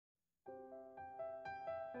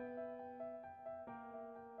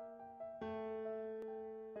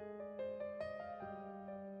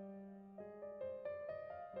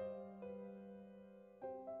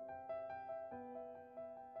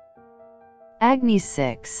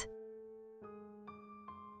Agni-VI.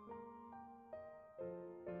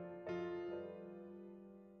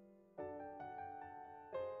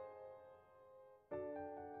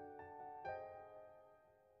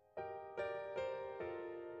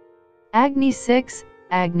 Agni-VI,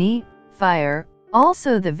 Agni, fire,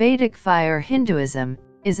 also the Vedic fire Hinduism,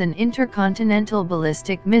 is an intercontinental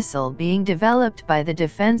ballistic missile being developed by the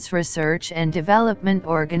Defense Research and Development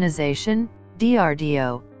Organization,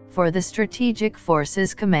 DRDO, for the Strategic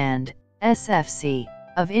Forces Command, SFC,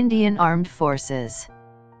 of Indian Armed Forces.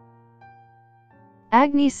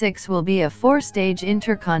 Agni-VI will be a four-stage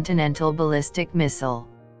intercontinental ballistic missile.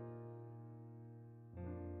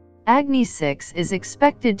 Agni-VI is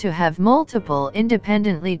expected to have multiple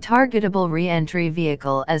independently targetable reentry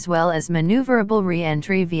vehicle as well as maneuverable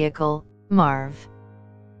reentry vehicle, MaRV.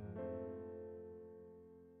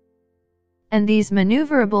 And these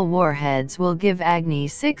maneuverable warheads will give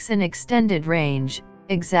Agni-VI an extended range,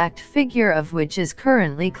 exact figure of which is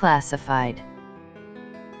currently classified.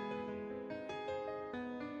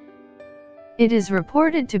 It is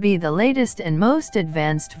reported to be the latest and most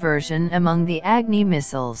advanced version among the Agni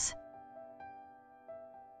missiles.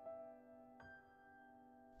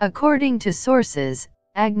 According to sources,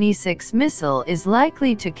 Agni-VI missile is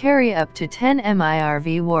likely to carry up to 10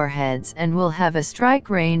 MaRV warheads and will have a strike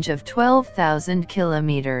range of 12,000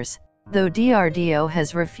 kilometers, though DRDO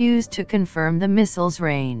has refused to confirm the missile's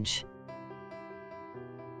range.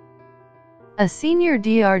 A senior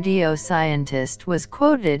DRDO scientist was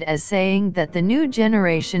quoted as saying that the new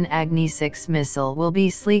generation Agni-VI missile will be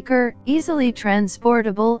sleeker, easily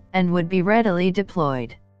transportable, and would be readily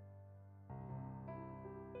deployed.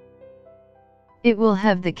 It will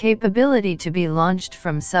have the capability to be launched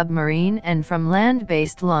from submarine and from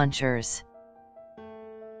land-based launchers.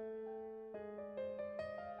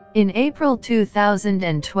 In April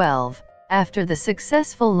 2012, after the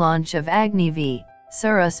successful launch of Agni-VI,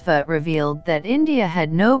 Saraswat revealed that India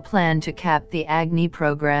had no plan to cap the Agni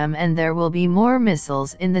program and there will be more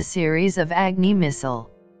missiles in the series of Agni missile.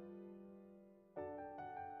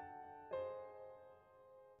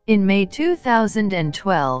 In May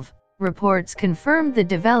 2012, reports confirmed the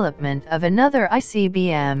development of another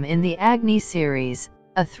ICBM in the Agni series,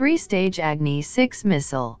 a three-stage Agni-VI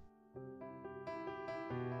missile.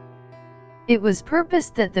 It was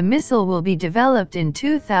purposed that the missile will be developed in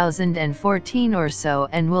 2014 or so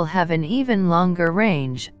and will have an even longer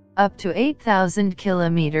range, up to 8,000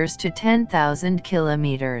 kilometers to 10,000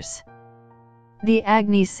 kilometers. The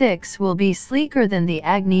Agni-VI will be sleeker than the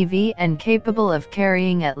Agni-VI and capable of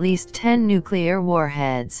carrying at least 10 nuclear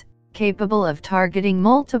warheads, capable of targeting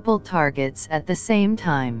multiple targets at the same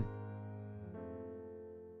time.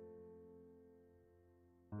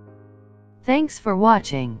 Thanks for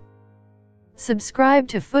watching. Subscribe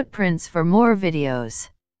to Footprints for more videos.